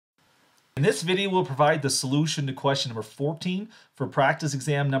In this video, we'll provide the solution to question number 14 for practice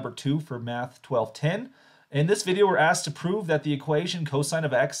exam number 2 for Math 1210. In this video, we're asked to prove that the equation cosine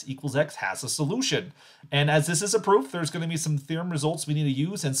of x equals x has a solution. And as this is a proof, there's going to be some theorem results we need to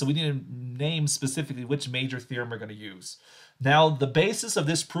use, and so we need to name specifically which major theorem we're going to use. Now, the basis of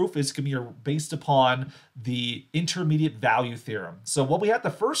this proof is going to be based upon the intermediate value theorem. So what we have to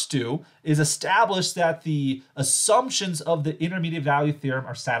first do is establish that the assumptions of the intermediate value theorem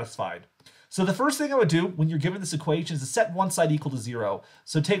are satisfied. So the first thing I would do when you're given this equation is to set one side equal to 0.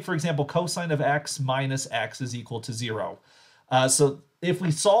 So take, for example, cosine of x minus x is equal to 0. So if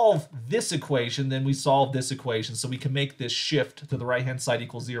we solve this equation, then we solve this equation. So we can make this shift to the right-hand side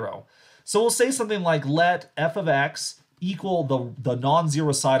equal 0. So we'll say something like let f of x equal the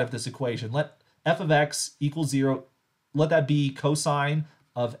non-zero side of this equation. Let f of x equal 0. Let that be cosine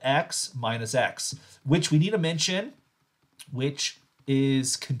of x minus x, which we need to mention, which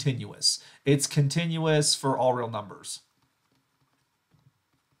is continuous. It's continuous for all real numbers.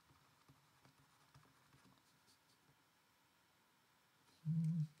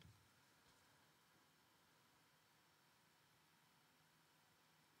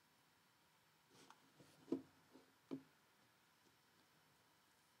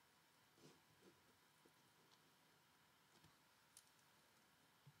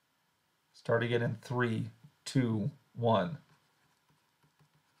 Starting it in 3, 2, 1.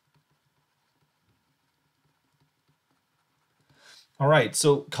 All right,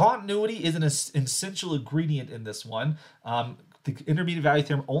 so continuity is an essential ingredient in this one. The intermediate value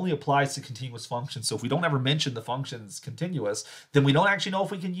theorem only applies to continuous functions. So if we don't ever mention the function's continuous, then we don't actually know if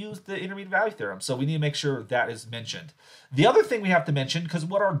we can use the intermediate value theorem. So we need to make sure that is mentioned. The other thing we have to mention, because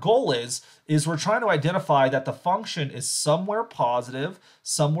what our goal is we're trying to identify that the function is somewhere positive,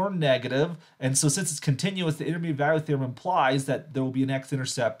 somewhere negative, and so since it's continuous, the intermediate value theorem implies that there will be an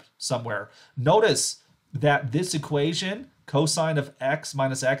x-intercept somewhere. Notice that this equation, cosine of x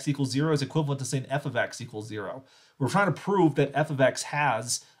minus x equals 0, is equivalent to saying f of x equals 0. We're trying to prove that f of x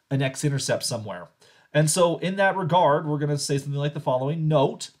has an x-intercept somewhere. And so in that regard, we're going to say something like the following.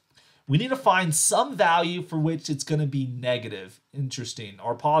 Note, we need to find some value for which it's going to be negative, interesting,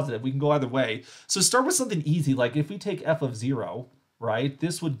 or positive. We can go either way. So start with something easy, like if we take f of 0, right,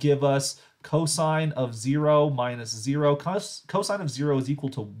 this would give us cosine of 0 minus 0. Cosine of 0 is equal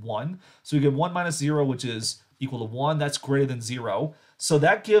to 1. So we get 1 minus 0, which is equal to 1. That's greater than 0. So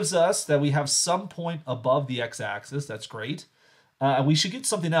that gives us that we have some point above the x-axis. That's great. And we should get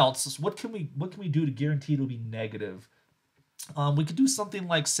something else. So what can we do to guarantee it'll be negative? We could do something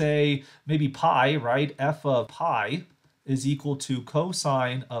like, say, maybe pi, right? F of pi is equal to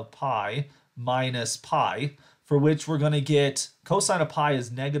cosine of pi minus pi, for which we're going to get cosine of pi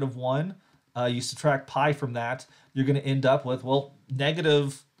is negative 1. You subtract pi from that, you're going to end up with, well,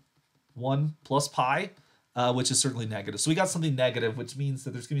 negative 1 plus pi, which is certainly negative. So we got something negative, which means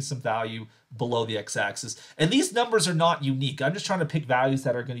that there's going to be some value below the x-axis. And these numbers are not unique. I'm just trying to pick values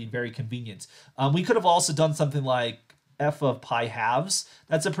that are going to be very convenient. We could have also done something like f of pi halves.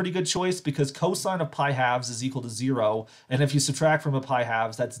 That's a pretty good choice because cosine of pi halves is equal to 0. And if you subtract from a pi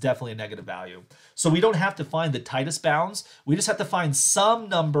halves, that's definitely a negative value. So we don't have to find the tightest bounds. We just have to find some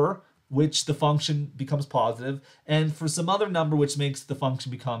number which the function becomes positive, and for some other number which makes the function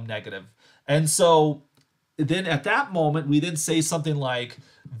become negative. And so then at that moment, we then say something like,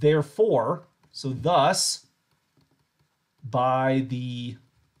 therefore, so thus, by the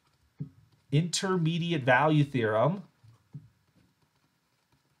intermediate value theorem,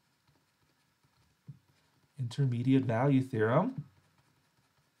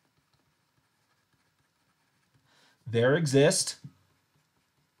 there exists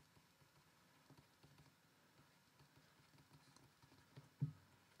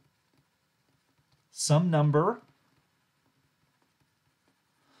some number,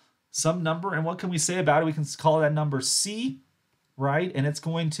 and what can we say about it? We can call that number C, right? And it's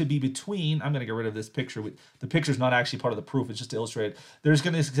going to be between, I'm going to get rid of this picture. The picture is not actually part of the proof, it's just to illustrate. There's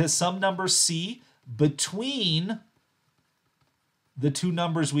going to exist some number C between the two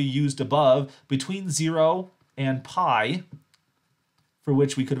numbers we used above, between 0 and pi, for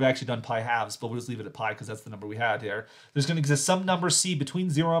which we could have actually done pi halves, but we'll just leave it at pi because that's the number we had here. There's going to exist some number C between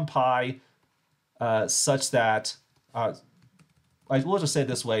 0 and pi, such that, we'll just say it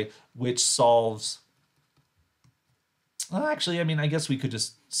this way, which solves, actually, I mean, I guess we could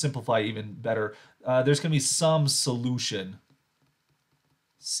just simplify even better. There's going to be some solution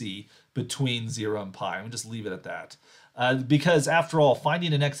C between 0 and pi. We'll just leave it at that. Because after all,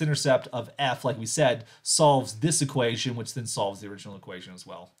 finding an x-intercept of f, like we said, solves this equation, which then solves the original equation as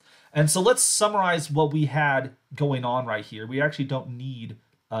well. And so let's summarize what we had going on right here. We actually don't need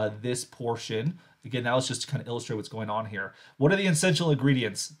this portion. Again, that was just to kind of illustrate what's going on here. What are the essential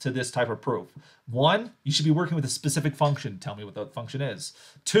ingredients to this type of proof? 1, you should be working with a specific function. Tell me what that function is.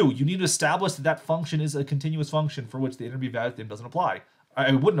 2, you need to establish that that function is a continuous function for which the intermediate value theorem doesn't apply.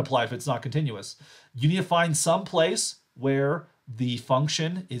 It wouldn't apply if it's not continuous. You need to find some place where the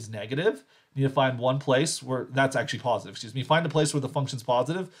function is negative. You need to find one place where that's actually positive. Excuse me. Find a place where the function's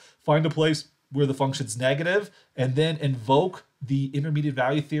positive. Find a place where the function's negative, and then invoke the intermediate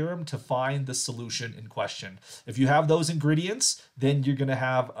value theorem to find the solution in question. If you have those ingredients, then you're going to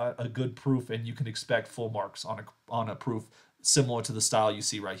have a good proof, and you can expect full marks on a proof similar to the style you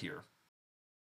see right here.